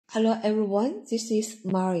Hello everyone, this is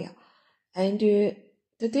Maria, and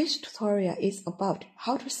today's tutorial is about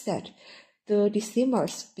how to set the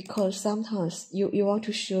decimals, because sometimes you want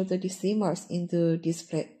to show the decimals in the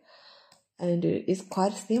display, and it's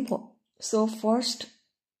quite simple. So first,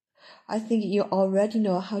 I think you already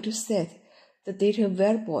know how to set the data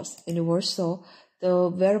variables and also the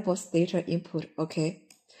variables data input, okay?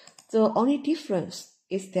 The only difference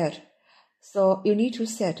is that, so you need to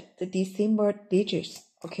set the decimal digits.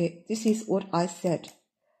 Okay, this is what I said.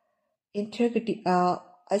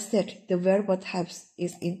 I said the variable types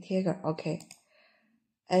is integer, okay.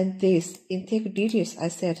 And this integer digits, I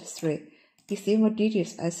said 3. Decimal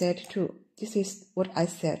digits, I said 2. This is what I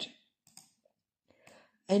said.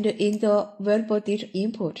 And in the variable data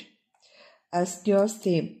input, I still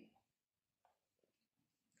same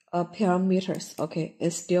parameters, okay,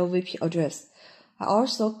 it's still VP address. I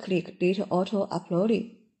also click data auto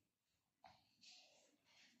uploading.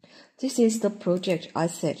 This is the project I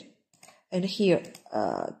set. And here,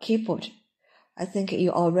 keyboard. I think you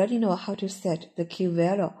already know how to set the key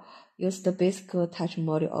value. Use the basic touch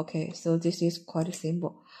module. Okay, so this is quite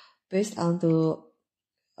simple, based on the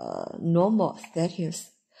normal settings.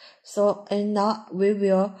 So, and now we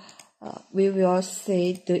will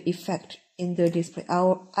see the effect in the display.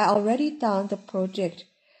 I already done the project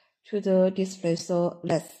to the display, so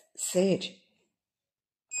let's see it.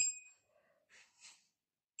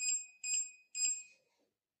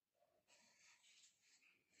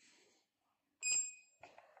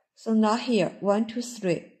 So now here, 1, 2,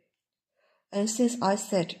 3. And since I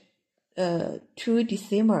set 2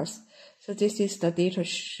 decimals, so this is the data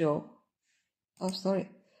show. Oh,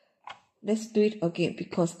 sorry. Let's do it again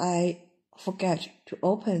because I forgot to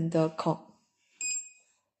open the code.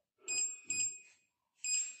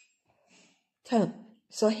 10.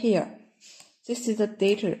 So here, this is the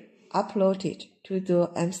data uploaded to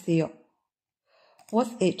the MCU.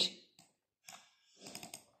 What's it?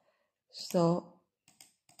 So,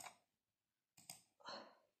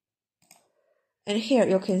 and here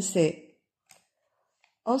you can see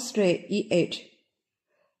O3E8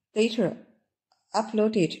 data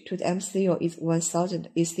uploaded to the MCU is 1000,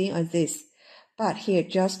 is seen as this. But here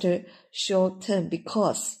just show 10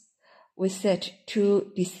 because we set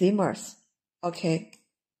 2 decimals. Okay.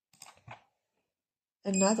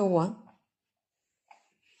 Another one.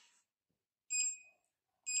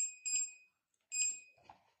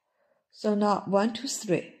 So now 1, 2,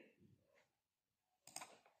 3.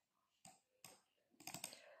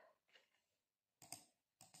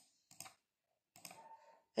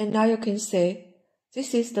 And now you can see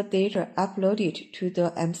this is the data uploaded to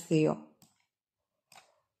the MCU.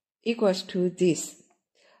 Equals to this.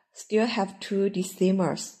 Still have 2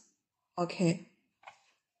 decimals. Okay.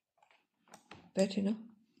 Better now?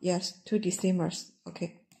 Yes, 2 decimals.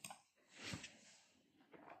 Okay.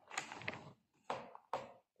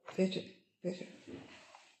 Better.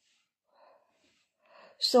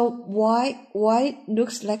 So why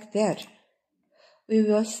looks like that? We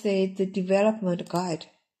will see the development guide.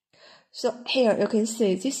 So here you can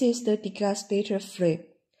see this is the degas data frame.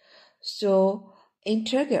 So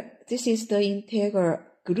integer, this is the integer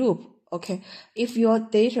group. Okay. If your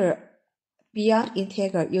data beyond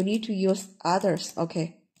integer, you need to use others.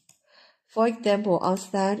 Okay. For example,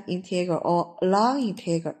 unsigned integer or long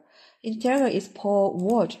integer. Integer is per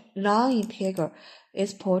word. Long integer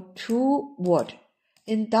is per 2 word.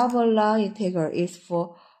 And double long integer is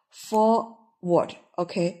for 4 word.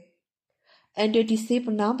 Okay. And the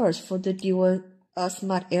decimal numbers for the DWIN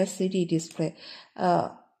smart LCD display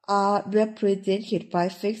are represented by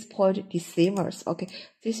fixed point decimals. Okay,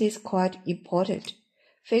 this is quite important.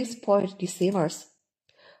 Fixed point decimals.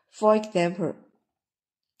 For example,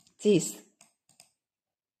 this.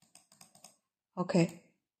 Okay,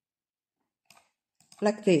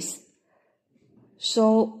 like this.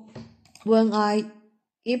 So when I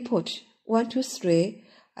input 1, 2, 3,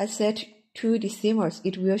 I set 2 decimals,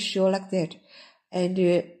 it will show like that. And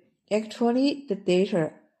actually the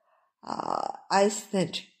data I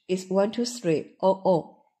sent is 1, 2, 3,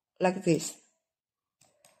 0, like this.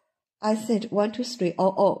 I sent 1, 2, 3,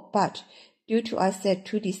 0, but due to I set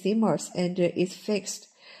 2 decimals and it's fixed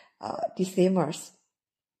decimals,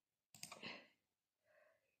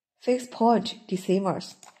 fixed point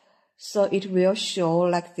decimals, so it will show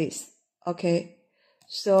like this. Okay.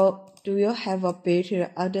 So, do you have a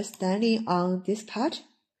better understanding on this part?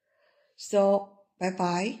 So,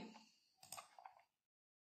 bye-bye.